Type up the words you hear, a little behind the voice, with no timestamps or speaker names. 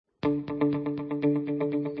Welcome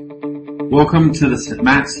to the St.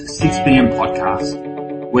 Matt's 6pm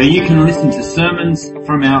podcast, where you can listen to sermons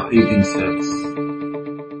from our evening service.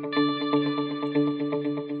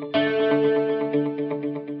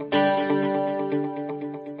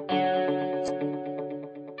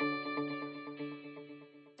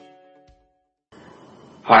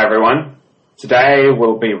 Hi everyone. Today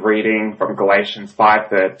we'll be reading from Galatians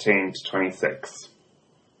 5:13 to 26.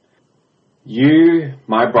 You,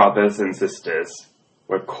 my brothers and sisters,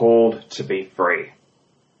 were called to be free.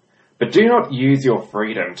 But do not use your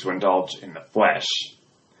freedom to indulge in the flesh.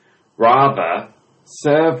 Rather,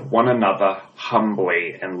 serve one another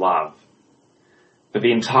humbly in love. For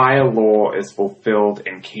the entire law is fulfilled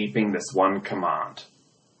in keeping this one command.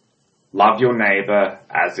 Love your neighbor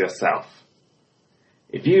as yourself.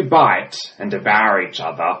 If you bite and devour each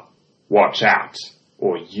other, watch out,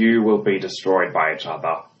 or you will be destroyed by each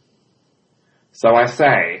other. So I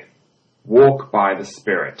say, walk by the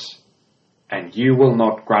Spirit, and you will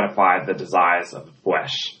not gratify the desires of the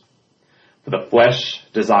flesh. For the flesh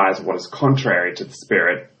desires what is contrary to the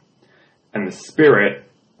Spirit, and the Spirit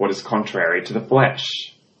what is contrary to the flesh.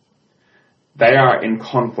 They are in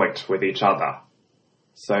conflict with each other,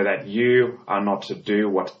 so that you are not to do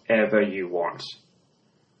whatever you want.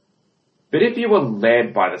 But if you are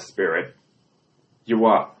led by the Spirit, you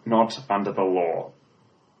are not under the law.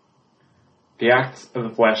 The acts of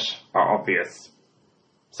the flesh are obvious: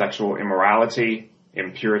 sexual immorality,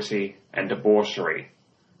 impurity, and debauchery,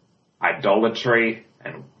 idolatry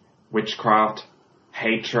and witchcraft,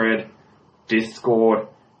 hatred, discord,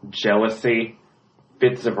 jealousy,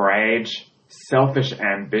 fits of rage, selfish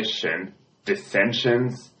ambition,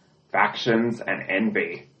 dissensions, factions, and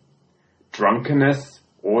envy, drunkenness,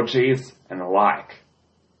 orgies, and the like.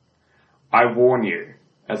 I warn you,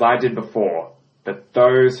 as I did before, that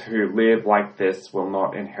those who live like this will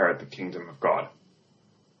not inherit the kingdom of God.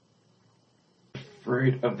 The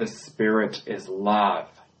fruit of the Spirit is love,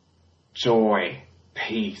 joy,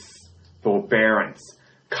 peace, forbearance,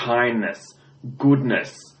 kindness,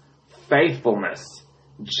 goodness, faithfulness,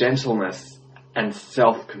 gentleness, and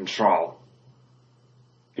self-control.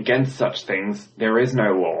 Against such things there is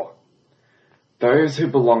no law. Those who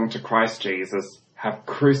belong to Christ Jesus have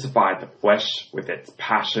crucified the flesh with its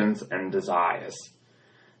passions and desires.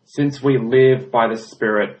 Since we live by the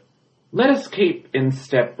Spirit, let us keep in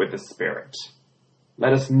step with the Spirit.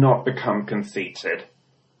 Let us not become conceited,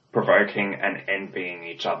 provoking and envying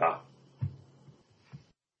each other.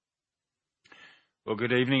 Well,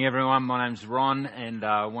 good evening, everyone. My name's Ron, and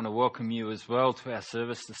I want to welcome you as well to our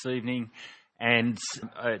service this evening. And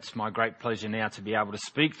it's my great pleasure now to be able to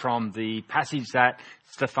speak from the passage that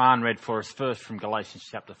Stefan read for us first from Galatians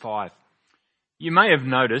chapter 5. You may have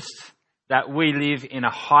noticed that we live in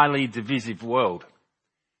a highly divisive world.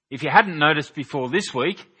 If you hadn't noticed before this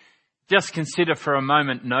week, just consider for a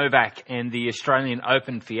moment Novak and the Australian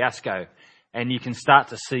Open fiasco, and you can start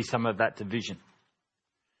to see some of that division.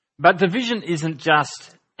 But division isn't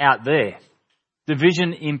just out there.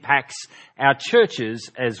 Division impacts our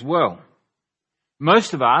churches as well.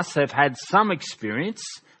 Most of us have had some experience,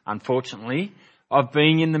 unfortunately, of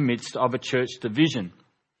being in the midst of a church division.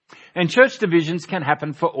 And church divisions can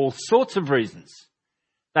happen for all sorts of reasons.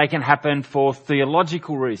 They can happen for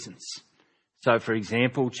theological reasons. So, for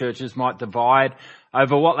example, churches might divide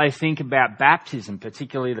over what they think about baptism,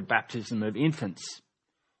 particularly the baptism of infants.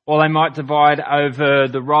 Or they might divide over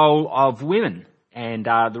the role of women and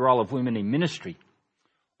the role of women in ministry.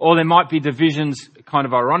 Or there might be divisions, kind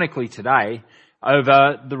of ironically today,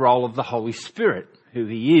 over the role of the Holy Spirit, who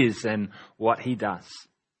he is and what he does.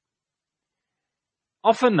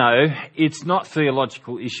 Often, though, it's not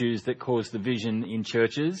theological issues that cause division in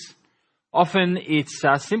churches. Often it's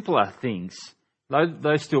simpler things,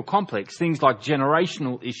 though still complex, things like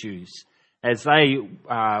generational issues as they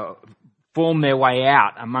form their way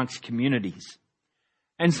out amongst communities.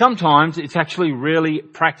 And sometimes it's actually really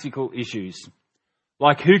practical issues,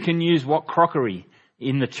 like who can use what crockery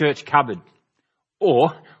in the church cupboard,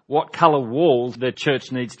 or what colour walls the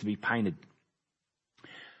church needs to be painted.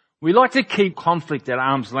 We like to keep conflict at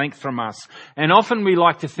arm's length from us, and often we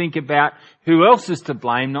like to think about who else is to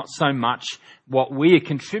blame, not so much what we are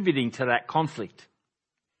contributing to that conflict.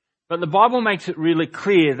 But the Bible makes it really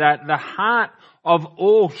clear that the heart of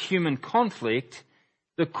all human conflict,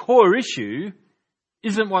 the core issue,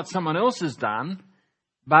 isn't what someone else has done,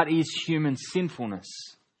 but is human sinfulness.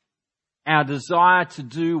 Our desire to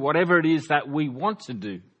do whatever it is that we want to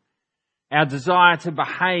do. Our desire to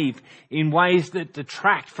behave in ways that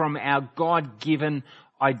detract from our God-given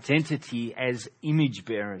identity as image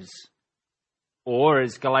bearers. Or,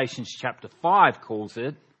 as Galatians chapter 5 calls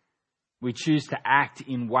it, We choose to act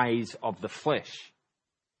in ways of the flesh.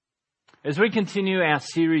 As we continue our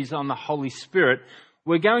series on the Holy Spirit,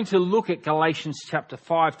 we're going to look at Galatians chapter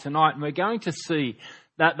 5 tonight, and we're going to see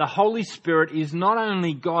that the Holy Spirit is not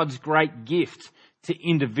only God's great gift to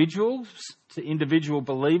individuals, to individual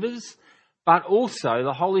believers, but also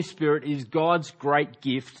the Holy Spirit is God's great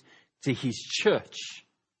gift to His church.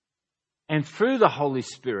 And through the Holy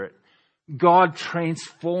Spirit, God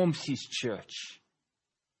transforms His church.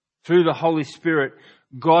 Through the Holy Spirit,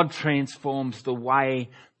 God transforms the way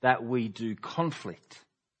that we do conflict.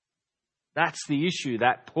 That's the issue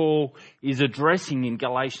that Paul is addressing in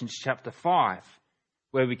Galatians chapter 5,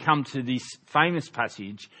 where we come to this famous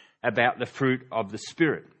passage about the fruit of the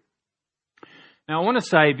Spirit. Now, I want to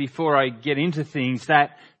say before I get into things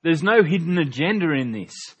that there's no hidden agenda in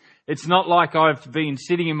this. It's not like I've been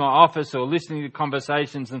sitting in my office or listening to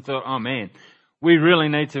conversations and thought, oh man, we really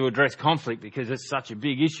need to address conflict because it's such a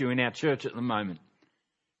big issue in our church at the moment.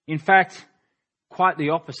 In fact, quite the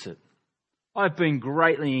opposite. I've been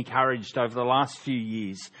greatly encouraged over the last few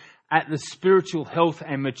years at the spiritual health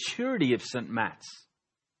and maturity of St. Matt's.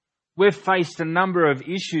 We've faced a number of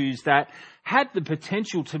issues that had the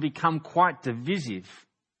potential to become quite divisive,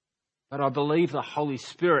 but I believe the Holy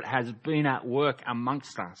Spirit has been at work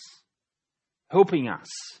amongst us, helping us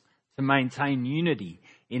to maintain unity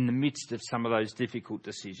in the midst of some of those difficult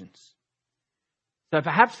decisions. So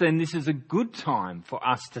perhaps then this is a good time for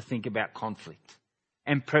us to think about conflict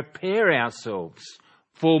and prepare ourselves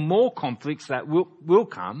for more conflicts that will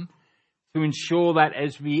come, to ensure that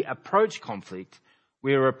as we approach conflict,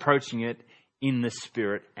 we're approaching it in the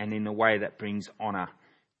Spirit and in a way that brings honour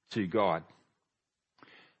to God.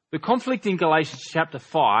 The conflict in Galatians chapter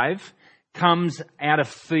 5 comes out of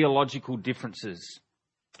theological differences.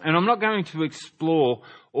 And I'm not going to explore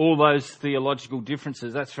all those theological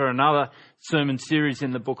differences. That's for another sermon series in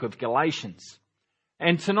the book of Galatians.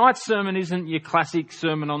 And tonight's sermon isn't your classic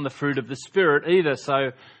sermon on the fruit of the Spirit either,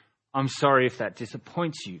 so I'm sorry if that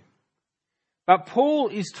disappoints you. But Paul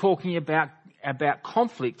is talking about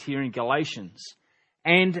conflict here in Galatians.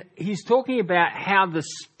 And he's talking about how the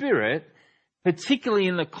Spirit, particularly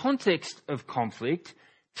in the context of conflict,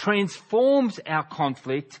 transforms our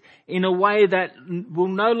conflict in a way that will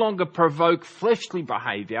no longer provoke fleshly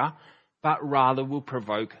behaviour, but rather will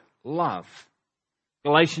provoke love.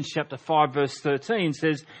 Galatians chapter 5 verse 13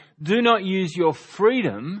 says, "Do not use your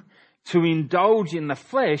freedom to indulge in the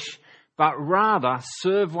flesh, but rather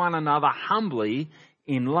serve one another humbly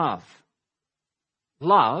in love."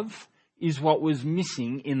 Love is what was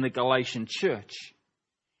missing in the Galatian church.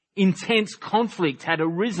 Intense conflict had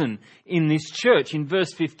arisen in this church. In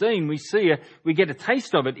verse 15, we get a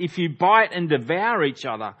taste of it. "If you bite and devour each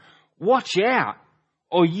other, watch out,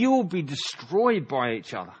 or you will be destroyed by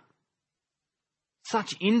each other."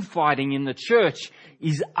 Such infighting in the church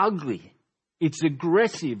is ugly. It's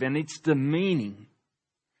aggressive and it's demeaning.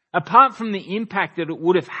 Apart from the impact that it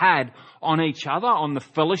would have had on each other, on the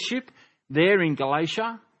fellowship there in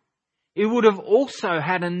Galatia, it would have also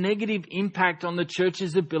had a negative impact on the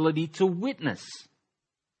church's ability to witness.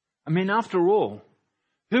 I mean, after all,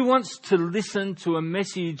 who wants to listen to a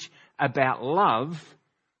message about love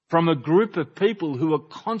from a group of people who are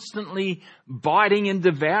constantly biting and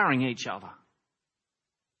devouring each other?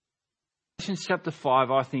 Galatians chapter 5,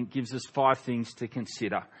 I think, gives us 5 things to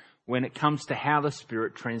consider when it comes to how the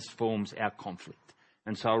Spirit transforms our conflict.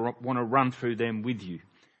 And so I want to run through them with you.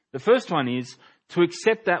 The first one is to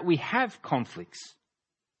accept that we have conflicts.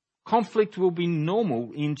 Conflict will be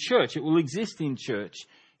normal in church. It will exist in church.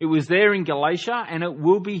 It was there in Galatia and it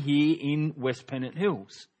will be here in West Pennant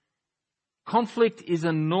Hills. Conflict is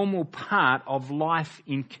a normal part of life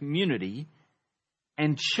in community,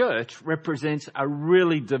 and church represents a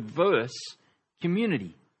really diverse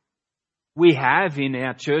community. We have in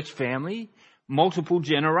our church family multiple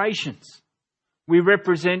generations. We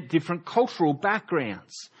represent different cultural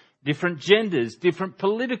backgrounds, different genders, different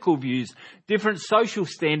political views, different social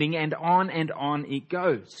standing, and on it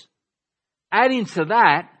goes. Add into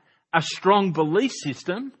that a strong belief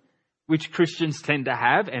system, which Christians tend to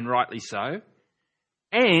have, and rightly so,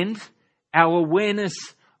 and our awareness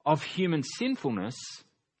of human sinfulness,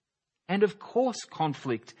 and of course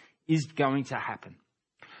conflict is going to happen.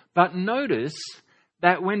 But notice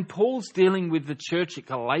that when Paul's dealing with the church at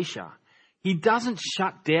Galatia, he doesn't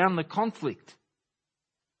shut down the conflict.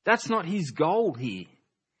 That's not his goal here.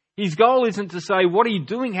 His goal isn't to say, what are you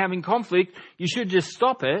doing having conflict? You should just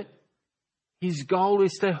stop it. His goal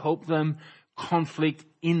is to help them conflict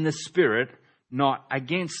in the Spirit, not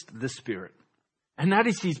against the Spirit. And that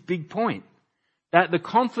is his big point, that the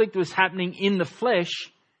conflict was happening in the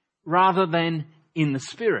flesh rather than in the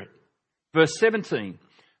Spirit. Verse 17,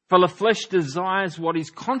 for the flesh desires what is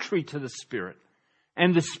contrary to the Spirit,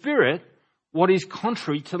 and the Spirit what is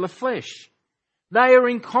contrary to the flesh. They are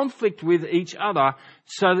in conflict with each other,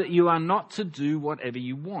 so that you are not to do whatever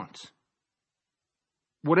you want.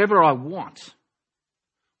 Whatever I want.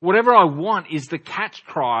 Whatever I want is the catch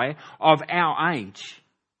cry of our age.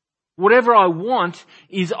 Whatever I want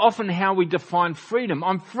is often how we define freedom.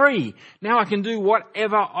 I'm free. Now I can do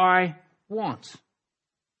whatever I want.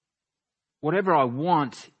 Whatever I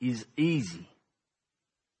want is easy.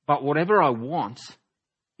 But whatever I want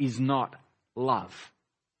is not love.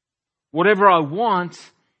 Whatever I want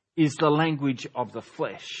is the language of the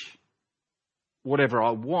flesh. Whatever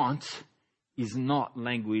I want is not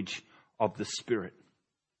language of the Spirit.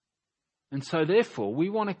 And so therefore, we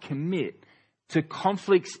want to commit to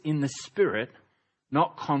conflicts in the Spirit,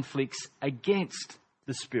 not conflicts against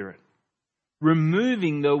the Spirit.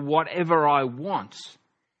 Removing the whatever I want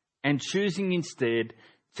and choosing instead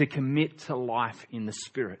to commit to life in the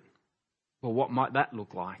Spirit. Well, what might that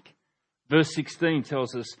look like? Verse 16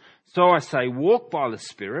 tells us, so I say, walk by the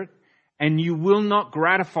Spirit, and you will not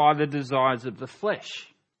gratify the desires of the flesh.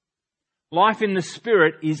 Life in the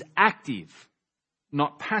Spirit is active,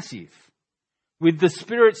 not passive. With the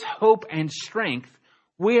Spirit's help and strength,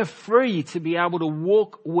 we are free to be able to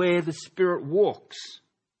walk where the Spirit walks.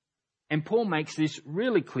 And Paul makes this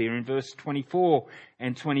really clear in verse 24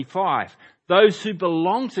 and 25. Those who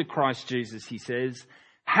belong to Christ Jesus, he says,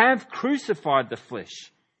 have crucified the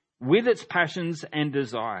flesh with its passions and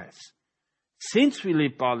desires. Since we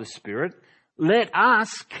live by the Spirit, let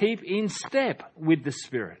us keep in step with the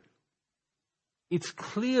Spirit. It's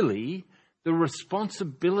clearly the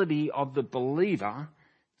responsibility of the believer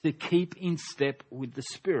to keep in step with the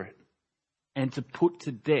Spirit and to put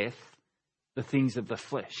to death the things of the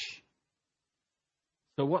flesh.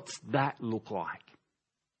 So what's that look like?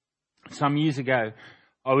 Some years ago,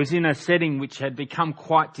 I was in a setting which had become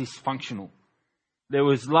quite dysfunctional. There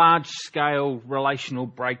was large-scale relational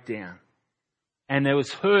breakdown, and there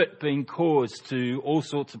was hurt being caused to all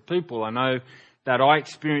sorts of people. I know that I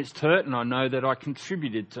experienced hurt, and I know that I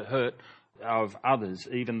contributed to hurt of others,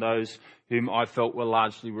 even those whom I felt were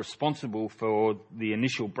largely responsible for the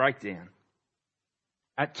initial breakdown.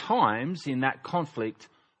 At times in that conflict,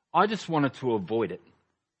 I just wanted to avoid it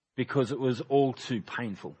because it was all too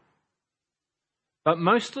painful. But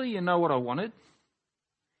mostly, you know what I wanted?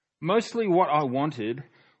 Mostly what I wanted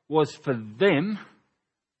was for them,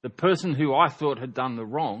 the person who I thought had done the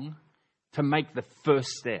wrong, to make the first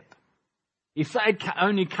step. If they'd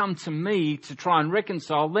only come to me to try and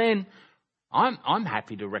reconcile, then I'm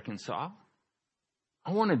happy to reconcile.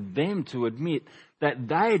 I wanted them to admit that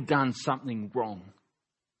they had done something wrong.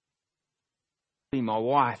 My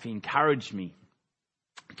wife encouraged me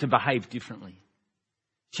to behave differently.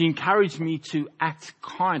 She encouraged me to act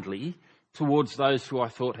kindly towards those who I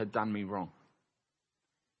thought had done me wrong.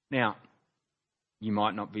 Now, you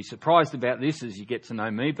might not be surprised about this as you get to know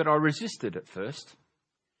me, but I resisted at first.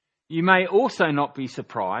 You may also not be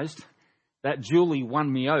surprised that Julie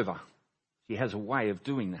won me over. She has a way of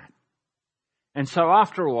doing that. And so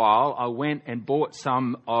after a while, I went and bought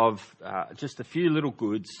some of just a few little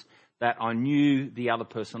goods that I knew the other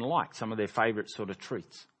person liked, some of their favourite sort of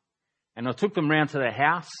treats. And I took them round to their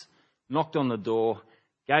house, knocked on the door,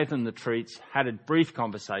 gave them the treats, had a brief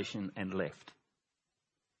conversation and left.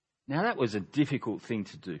 Now that was a difficult thing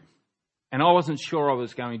to do. And I wasn't sure I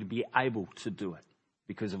was going to be able to do it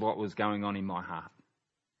because of what was going on in my heart.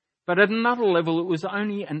 But at another level, it was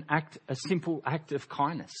only a simple act of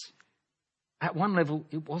kindness. At one level,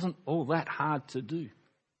 it wasn't all that hard to do.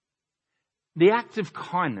 The act of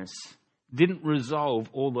kindness didn't resolve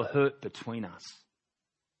all the hurt between us.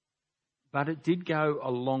 But it did go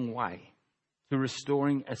a long way to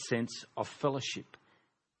restoring a sense of fellowship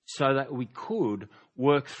so that we could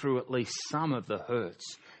work through at least some of the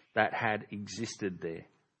hurts that had existed there.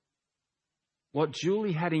 What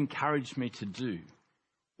Julie had encouraged me to do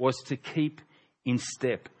was to keep in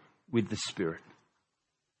step with the Spirit.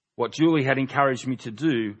 What Julie had encouraged me to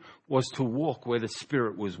do was to walk where the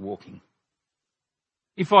Spirit was walking.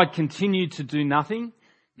 If I'd continued to do nothing,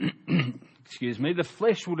 the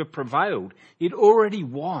flesh would have prevailed. It already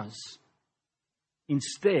was.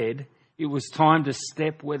 Instead, it was time to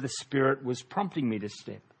step where the Spirit was prompting me to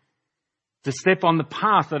step on the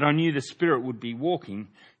path that I knew the Spirit would be walking,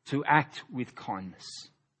 to act with kindness.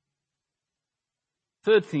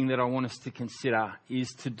 Third thing that I want us to consider is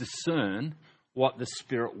to discern what the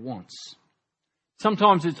Spirit wants.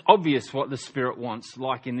 Sometimes it's obvious what the Spirit wants,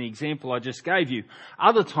 like in the example I just gave you.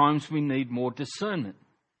 Other times we need more discernment.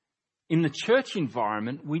 In the church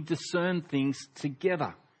environment, we discern things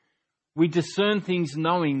together. We discern things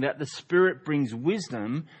knowing that the Spirit brings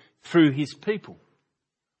wisdom through his people.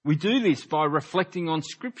 We do this by reflecting on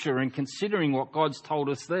Scripture and considering what God's told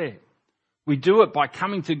us there. We do it by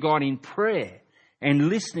coming to God in prayer and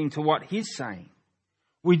listening to what he's saying.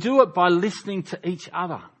 We do it by listening to each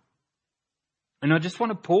other. And I just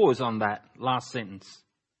want to pause on that last sentence.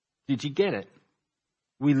 Did you get it?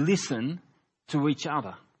 We listen to each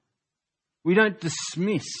other. We don't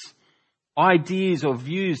dismiss ideas or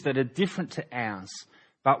views that are different to ours,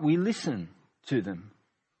 but we listen to them.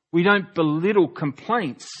 We don't belittle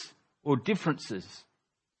complaints or differences,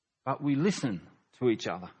 but we listen to each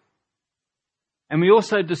other. And we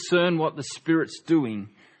also discern what the Spirit's doing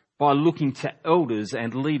by looking to elders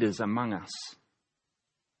and leaders among us.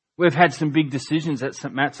 We've had some big decisions at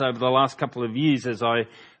St. Matt's over the last couple of years, as I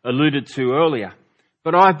alluded to earlier.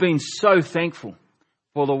 But I've been so thankful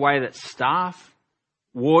for the way that staff,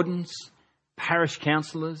 wardens, parish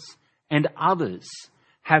councillors and others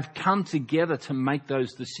have come together to make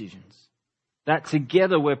those decisions. That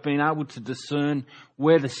together we've been able to discern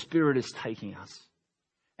where the Spirit is taking us.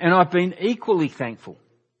 And I've been equally thankful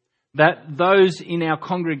that those in our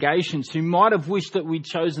congregations who might have wished that we'd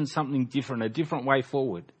chosen something different, a different way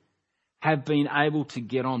forward, have been able to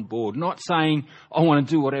get on board. Not saying, I want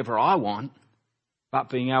to do whatever I want, but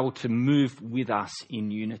being able to move with us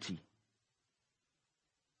in unity.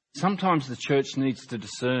 Sometimes the church needs to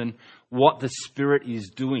discern what the Spirit is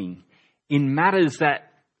doing in matters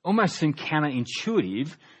that almost seem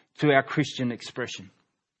counterintuitive to our Christian expression.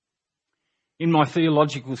 In my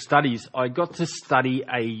theological studies, I got to study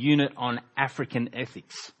a unit on African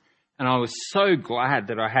ethics. And I was so glad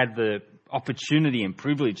that I had the opportunity and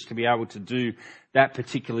privilege to be able to do that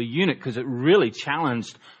particular unit, because it really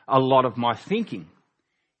challenged a lot of my thinking.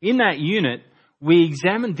 In that unit, we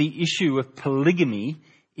examined the issue of polygamy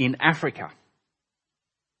in Africa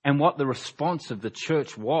and what the response of the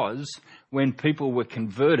church was when people were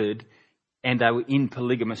converted and they were in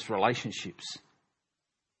polygamous relationships.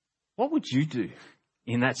 What would you do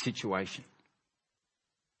in that situation?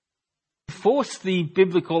 Force the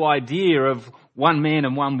biblical idea of one man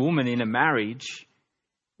and one woman in a marriage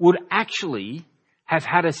would actually have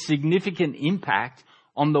had a significant impact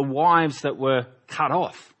on the wives that were cut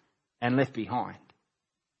off and left behind.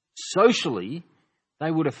 Socially, they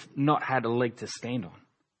would have not had a leg to stand on.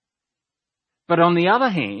 But on the other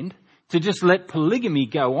hand, to just let polygamy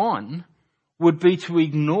go on would be to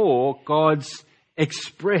ignore God's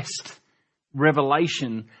expressed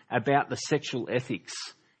revelation about the sexual ethics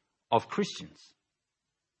of Christians.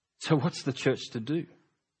 So what's the church to do?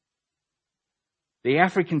 The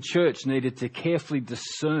African church needed to carefully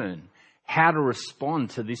discern how to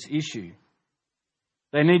respond to this issue.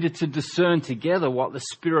 They needed to discern together what the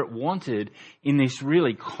Spirit wanted in this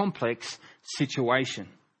really complex situation.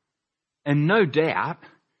 And no doubt,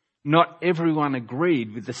 not everyone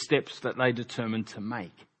agreed with the steps that they determined to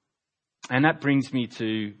make. And that brings me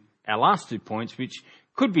to our last 2 points, which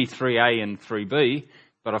could be 3A and 3B,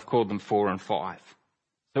 but I've called them 4 and 5.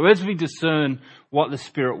 So as we discern what the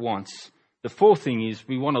Spirit wants, the fourth thing is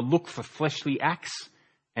we want to look for fleshly acts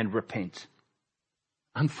and repent.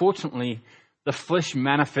 Unfortunately, the flesh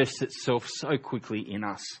manifests itself so quickly in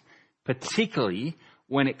us, particularly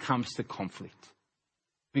when it comes to conflict.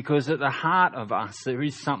 Because at the heart of us, there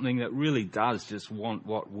is something that really does just want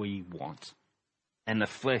what we want. And the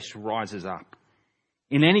flesh rises up.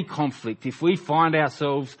 In any conflict, if we find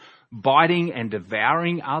ourselves biting and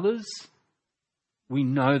devouring others, we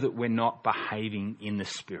know that we're not behaving in the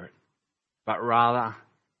Spirit, but rather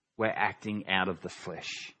we're acting out of the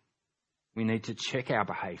flesh. We need to check our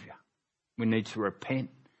behaviour. We need to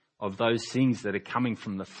repent of those things that are coming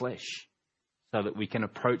from the flesh so that we can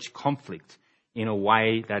approach conflict in a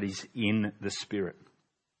way that is in the Spirit.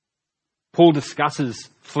 Paul discusses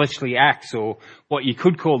fleshly acts, or what you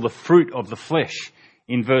could call the fruit of the flesh,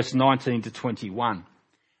 in verse 19 to 21.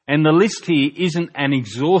 And the list here isn't an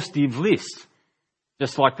exhaustive list,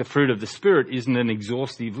 just like the fruit of the Spirit isn't an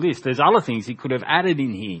exhaustive list. There's other things he could have added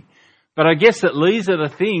in here. But I guess that these are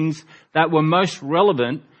the things that were most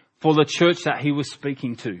relevant for the church that he was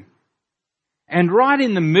speaking to. And right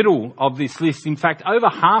in the middle of this list, in fact, over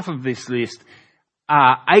half of this list,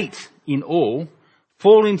 8 in all,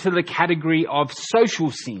 fall into the category of social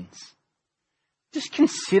sins. Just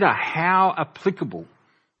consider how applicable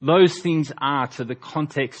those things are to the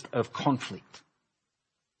context of conflict.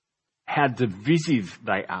 How divisive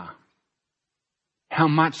they are. How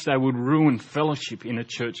much they would ruin fellowship in a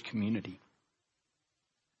church community.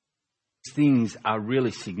 These things are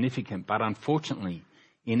really significant, but unfortunately,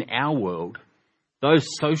 in our world, those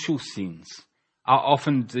social sins are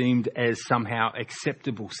often deemed as somehow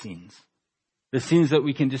acceptable sins. The sins that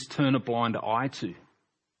we can just turn a blind eye to.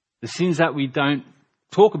 The sins that we don't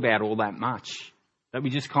talk about all that much, that we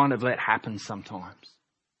just kind of let happen sometimes.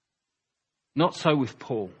 Not so with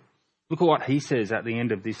Paul. Look at what he says at the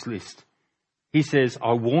end of this list. He says,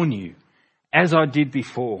 I warn you, as I did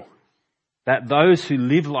before, that those who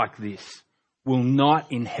live like this will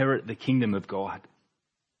not inherit the kingdom of God.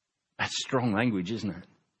 That's strong language, isn't it?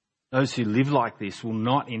 Those who live like this will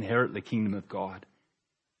not inherit the kingdom of God.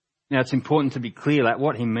 Now, it's important to be clear that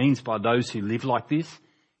what he means by those who live like this,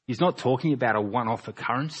 he's not talking about a one-off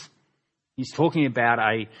occurrence. He's talking about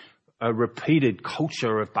a repeated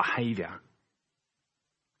culture of behaviour,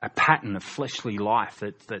 a pattern of fleshly life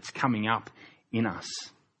that's coming up in us.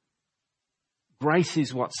 Grace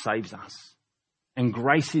is what saves us, and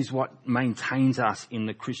grace is what maintains us in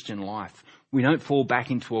the Christian life. We don't fall back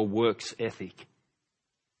into a works ethic.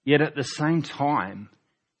 Yet at the same time,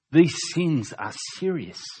 these sins are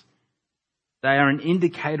serious. They are an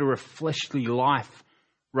indicator of fleshly life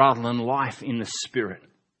rather than life in the Spirit.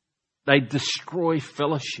 They destroy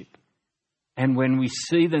fellowship. And when we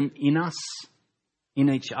see them in us, in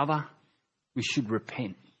each other, we should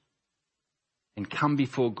repent and come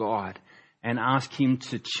before God and ask Him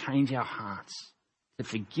to change our hearts, to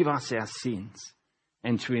forgive us our sins,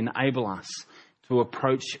 and to enable us to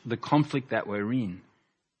approach the conflict that we're in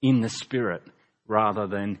the Spirit rather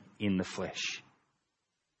than in the flesh.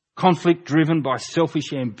 Conflict driven by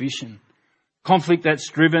selfish ambition. Conflict that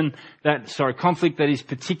is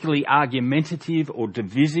particularly argumentative or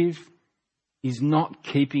divisive is not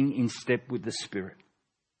keeping in step with the Spirit.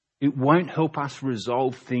 It won't help us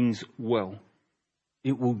resolve things well.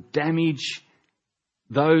 It will damage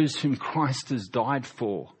those whom Christ has died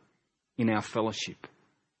for in our fellowship,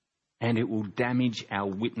 and it will damage our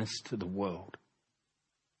witness to the world.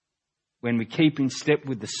 When we keep in step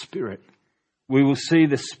with the Spirit, we will see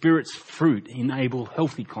the Spirit's fruit enable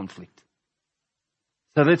healthy conflict.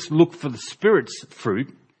 So let's look for the Spirit's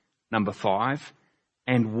fruit, number 5,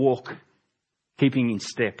 and walk keeping in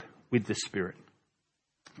step with the Spirit.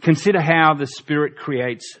 Consider how the Spirit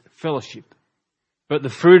creates fellowship. But the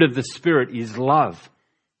fruit of the Spirit is love,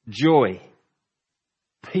 joy,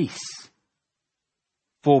 peace,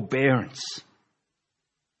 forbearance,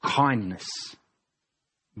 kindness,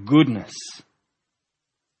 goodness,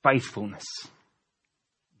 faithfulness,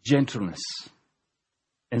 gentleness,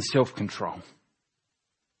 and self-control.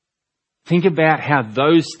 Think about how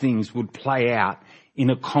those things would play out in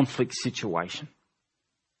a conflict situation.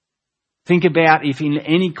 Think about if in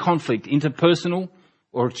any conflict, interpersonal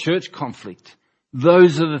or a church conflict,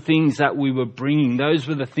 those are the things that we were bringing. Those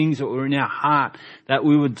were the things that were in our heart that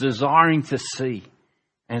we were desiring to see.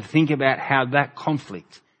 And think about how that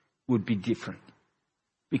conflict would be different.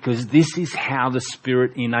 Because this is how the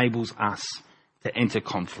Spirit enables us to enter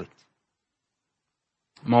conflict.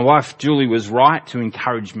 My wife Julie was right to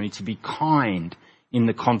encourage me to be kind in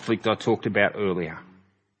the conflict I talked about earlier.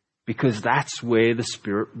 Because that's where the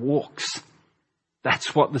Spirit walks.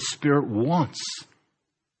 That's what the Spirit wants.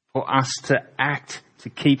 For us to act, to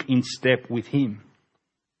keep in step with Him.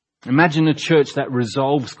 Imagine a church that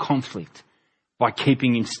resolves conflict by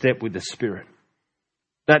keeping in step with the Spirit.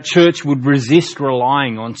 That church would resist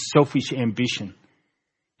relying on selfish ambition.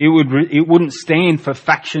 It wouldn't stand for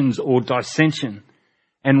factions or dissension.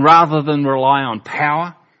 And rather than rely on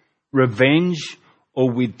power, revenge,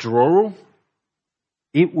 or withdrawal,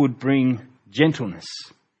 it would bring gentleness,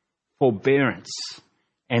 forbearance,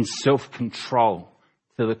 and self-control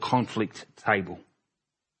to the conflict table.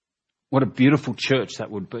 What a beautiful church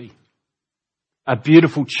that would be. A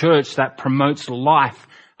beautiful church that promotes life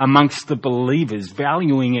amongst the believers,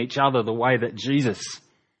 valuing each other the way that Jesus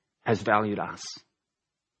has valued us.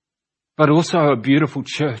 But also a beautiful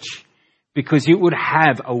church because it would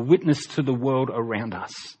have a witness to the world around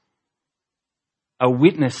us. A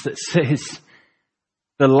witness that says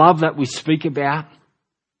the love that we speak about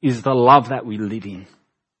is the love that we live in.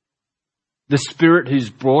 The Spirit who's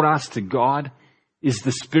brought us to God is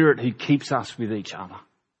the Spirit who keeps us with each other.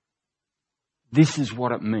 This is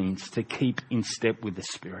what it means to keep in step with the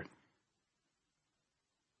Spirit.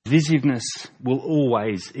 Divisiveness will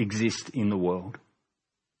always exist in the world.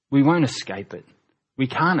 We won't escape it. We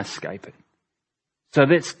can't escape it. So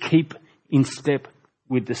let's keep in step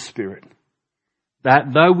with the Spirit.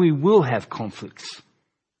 That though we will have conflicts,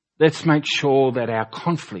 let's make sure that our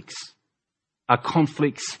conflicts are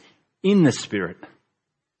conflicts in the Spirit,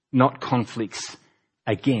 not conflicts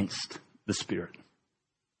against the Spirit.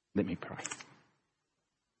 Let me pray.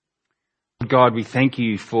 God, we thank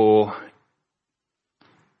you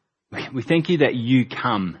that you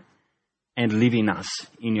come and live in us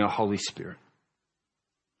in your Holy Spirit.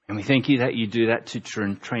 And we thank you that you do that to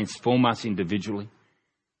transform us individually.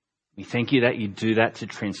 We thank you that you do that to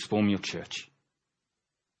transform your church.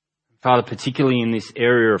 Father, particularly in this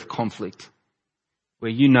area of conflict,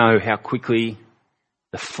 where you know how quickly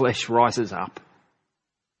the flesh rises up,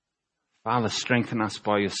 Father, strengthen us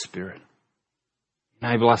by your Spirit.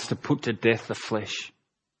 Enable us to put to death the flesh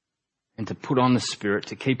and to put on the Spirit,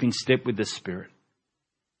 to keep in step with the Spirit,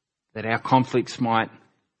 that our conflicts might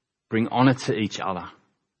bring honour to each other,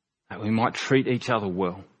 that we might treat each other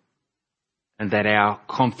well, and that our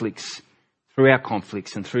conflicts, through our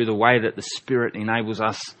conflicts and through the way that the Spirit enables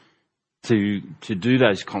us to do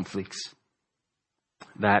those conflicts,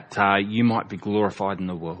 that you might be glorified in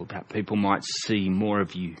the world, that people might see more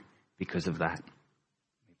of you because of that.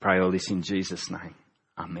 We pray all this in Jesus' name.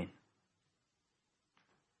 Amen.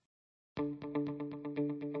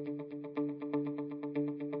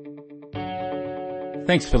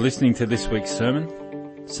 Thanks for listening to this week's sermon.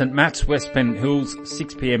 St Matt's West Pennant Hills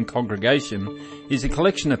 6pm congregation is a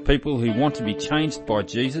collection of people who want to be changed by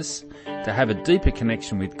Jesus, to have a deeper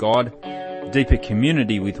connection with God, deeper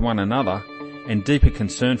community with one another, and deeper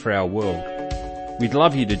concern for our world. We'd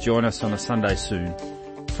love you to join us on a Sunday soon.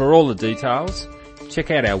 For all the details,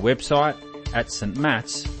 check out our website at stmats.org.au,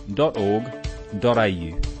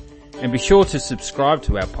 and be sure to subscribe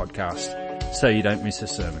to our podcast so you don't miss a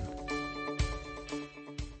sermon.